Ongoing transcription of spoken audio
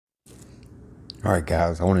All right,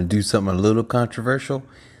 guys, I want to do something a little controversial.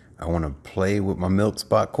 I want to play with my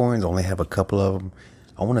Milkspot coins. I only have a couple of them.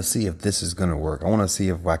 I want to see if this is going to work. I want to see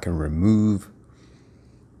if I can remove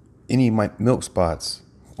any of my Milkspots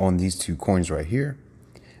on these two coins right here.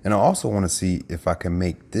 And I also want to see if I can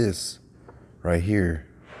make this right here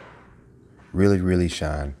really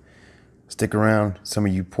shine. Stick around. Some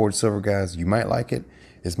of you poured silver guys, you might like it.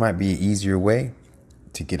 This might be an easier way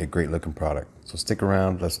to get a great looking product. So stick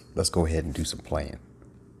around. Let's go ahead and do some playing.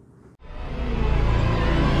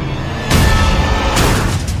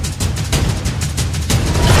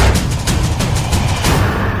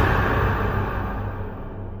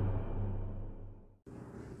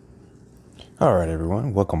 All right,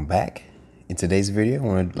 everyone, welcome back. In today's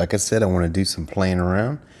video, like I said, I want to do some playing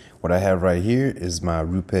around. What I have right here is my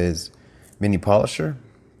Britches mini polisher,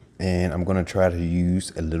 and I'm going to try to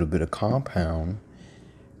use a little bit of compound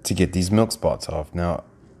to get these Milkspots off. Now,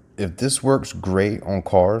 if this works great on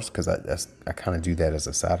cars, because I kind of do that as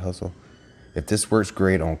a side hustle. If this works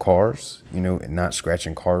great on cars, you know, and not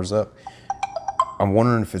scratching cars up, I'm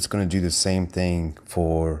wondering if it's going to do the same thing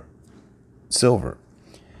for silver.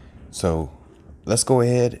 So let's go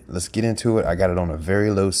ahead. Let's get into it. I got it on a very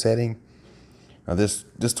low setting. Now this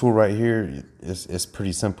tool right here is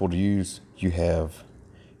pretty simple to use. You have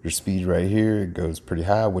your speed right here. It goes pretty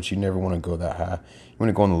high, which you never want to go that high. You want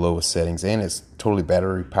to go on the lowest settings, and it's totally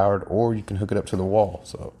battery powered, or you can hook it up to the wall.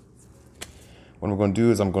 So what I'm going to do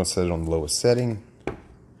is I'm going to set it on the lowest setting,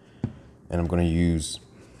 and I'm going to use,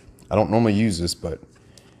 I don't normally use this, but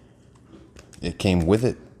it came with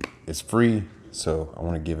it. It's free, so I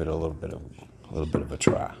want to give it a little bit of a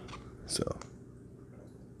try. So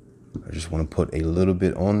I just want to put a little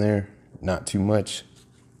bit on there, not too much.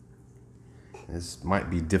 This might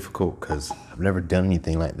be difficult because I've never done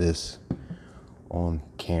anything like this on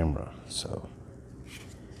camera. So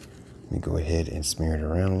let me go ahead and smear it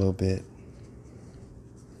around a little bit.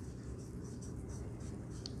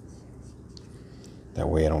 That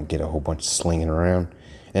way I don't get a whole bunch slinging around.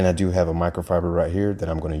 And I do have a microfiber right here that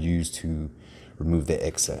I'm going to use to remove the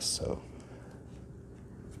excess. So,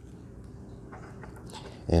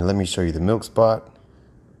 and let me show you the Milkspot.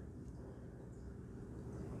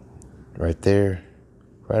 Right there,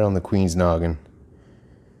 right on the queen's noggin.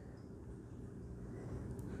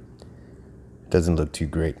 Doesn't look too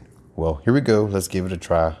great. Well, here we go. Let's give it a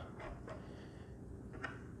try.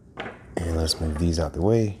 And let's move these out the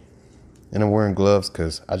way. And I'm wearing gloves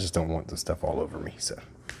because I just don't want the stuff all over me. So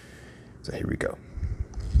here we go.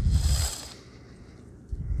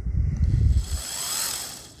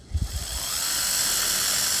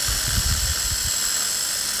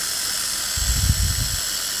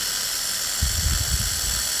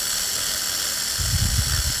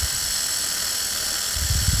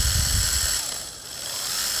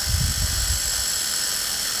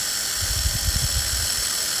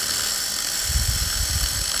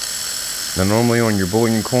 Now, normally on your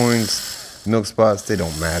bullion coins, Milkspots, they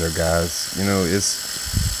don't matter, guys. You know,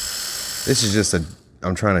 this is just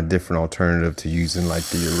I'm trying a different alternative to using like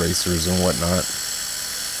the erasers and whatnot,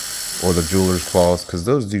 or the jeweler's claws, because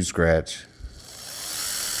those do scratch.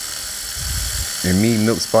 And me,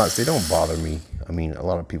 Milkspots, they don't bother me. I mean, a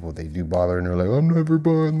lot of people, they do bother, and they're like, I'm never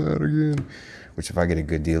buying that again. Which, if I get a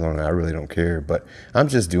good deal on it, I really don't care. But I'm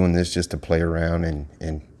just doing this just to play around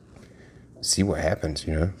and see what happens,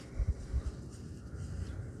 you know.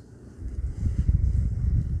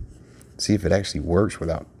 See if it actually works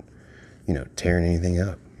without, you know, tearing anything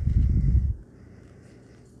up.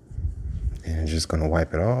 And I'm just going to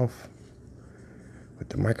wipe it off with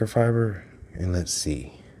the microfiber, and let's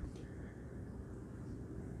see.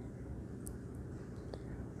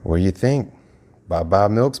 What do you think? Bye-bye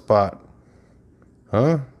Milkspot.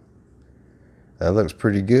 Huh? That looks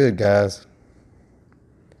pretty good, guys.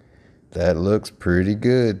 That looks pretty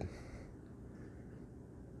good.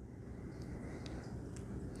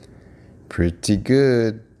 Pretty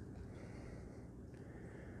good.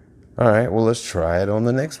 All right, well, let's try it on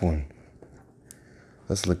the next one.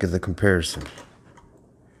 Let's look at the comparison.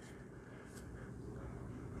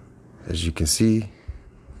 As you can see,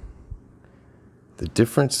 the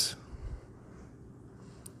difference.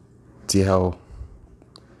 See how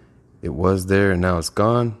it was there and now it's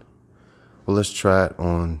gone? Well, let's try it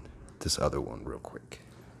on this other one real quick.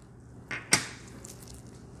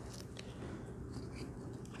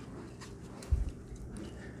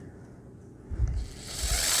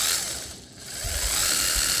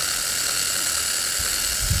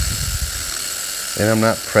 And I'm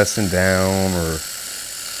not pressing down or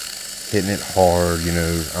hitting it hard, you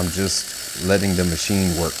know. I'm just letting the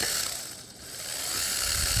machine work.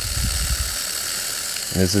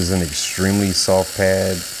 And this is an extremely soft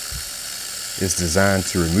pad. It's designed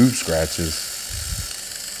to remove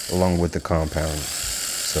scratches along with the compound.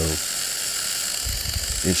 So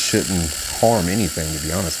it shouldn't harm anything, to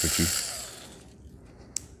be honest with you.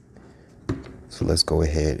 So let's go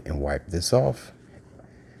ahead and wipe this off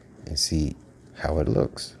and see how it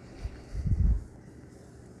looks.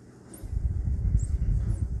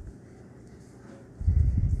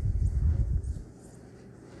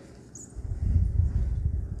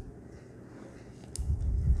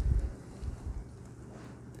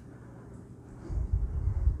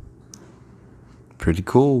 Pretty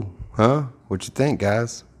cool, huh? What you think,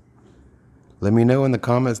 guys? Let me know in the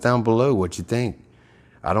comments down below what you think.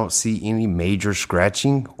 I don't see any major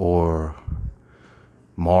scratching or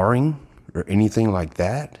marring or anything like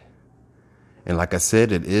that. And like I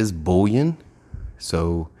said, it is bullion,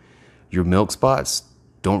 so your milk spots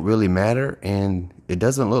don't really matter, and it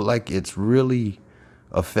doesn't look like it's really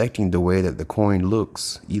affecting the way that the coin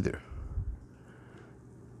looks either.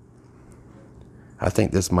 I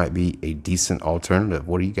think this might be a decent alternative.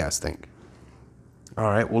 What do you guys think? All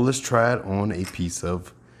right, well, let's try it on a piece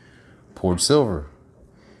of poured silver.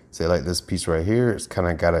 Say like this piece right here, it's kind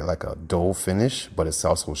of got like a dull finish, but it's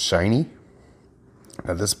also shiny.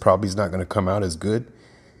 Now this probably is not going to come out as good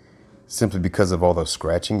simply because of all the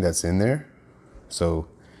scratching that's in there. So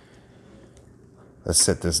let's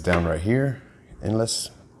set this down right here and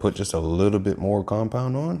let's put just a little bit more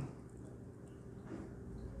compound on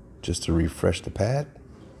just to refresh the pad.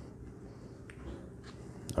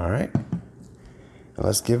 All right.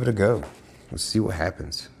 Let's give it a go. Let's see what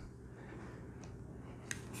happens.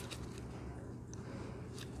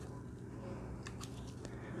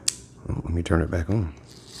 Oh, let me turn it back on.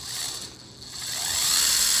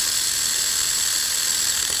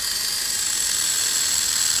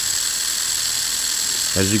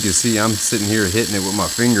 As you can see, I'm sitting here hitting it with my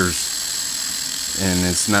fingers, and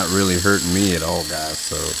it's not really hurting me at all, guys.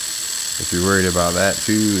 So if you're worried about that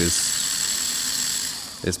too,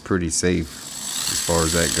 it's pretty safe as far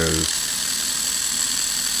as that goes.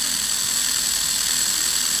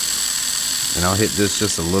 And I'll hit this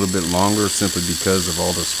just a little bit longer simply because of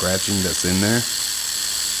all the scratching that's in there.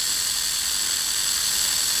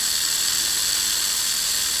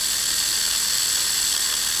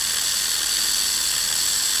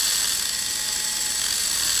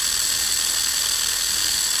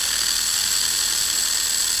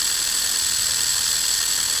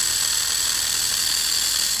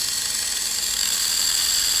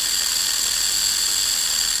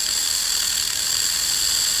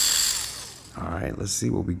 All right, let's see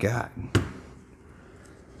what we got.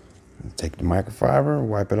 Take the microfiber,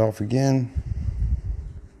 wipe it off again.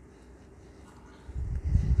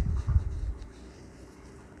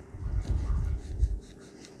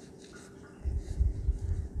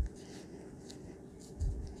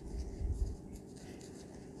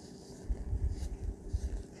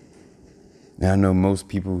 Now I know most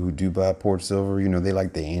people who do buy poured silver, you know, they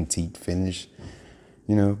like the antique finish,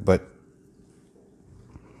 you know, but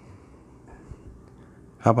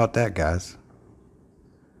how about that, guys?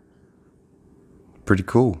 Pretty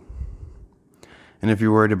cool. And if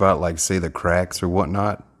you're worried about, like, say, the cracks or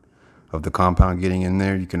whatnot of the compound getting in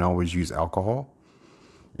there, you can always use alcohol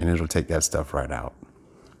and it'll take that stuff right out.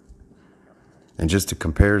 And just a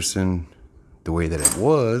comparison, the way that it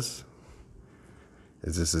was,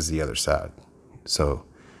 is this is the other side. So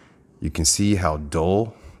you can see how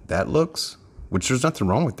dull that looks, which there's nothing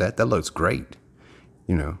wrong with that. That looks great.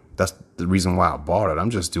 You know, that's the reason why I bought it. I'm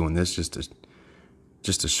just doing this just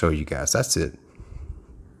to show you guys. That's it.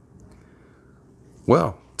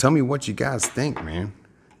 Well, tell me what you guys think, man.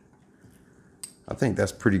 I think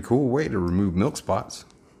that's a pretty cool way to remove milk spots.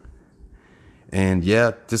 And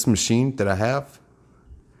yeah, this machine that I have,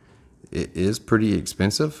 it is pretty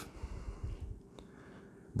expensive,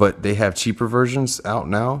 but they have cheaper versions out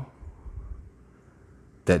now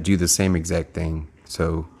that do the same exact thing.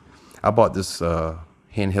 So I bought this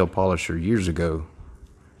handheld polisher years ago,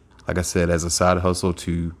 like I said, as a side hustle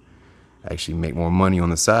to actually make more money on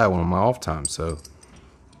the side on my off time. So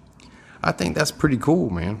I think that's pretty cool,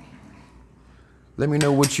 man. Let me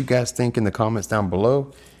know what you guys think in the comments down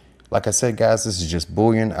below. Like I said, guys, this is just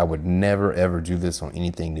bullion. I would never ever do this on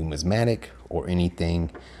anything numismatic or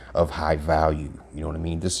anything of high value. You know what I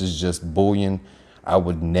mean? This is just bullion. I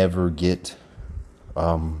would never get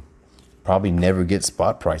probably never get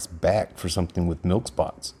spot price back for something with milk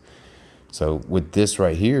spots. So with this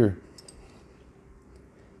right here,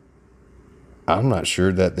 I'm not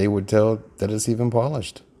sure that they would tell that it's even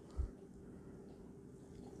polished.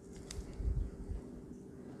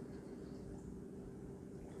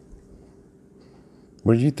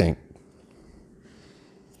 What do you think?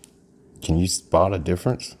 Can you spot a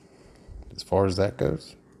difference as far as that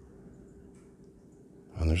goes?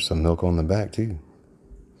 Oh, there's some milk on the back too.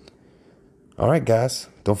 All right, guys,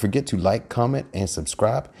 don't forget to like, comment, and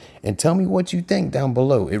subscribe, and tell me what you think down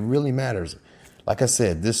below. It really matters. Like I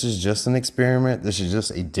said, this is just an experiment. This is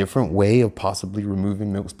just a different way of possibly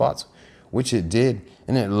removing milk spots, which it did,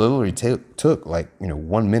 and it literally took like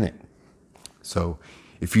 1 minute. So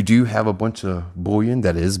if you do have a bunch of bouillon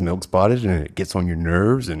that is milk spotted and it gets on your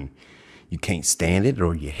nerves and you can't stand it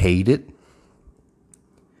or you hate it,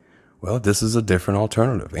 well, this is a different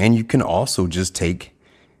alternative. And you can also just take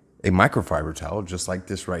a microfiber towel just like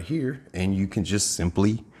this right here, and you can just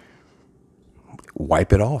simply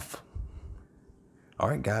wipe it off. All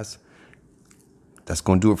right, guys, that's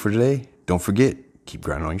going to do it for today. Don't forget, keep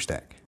grinding on your stack.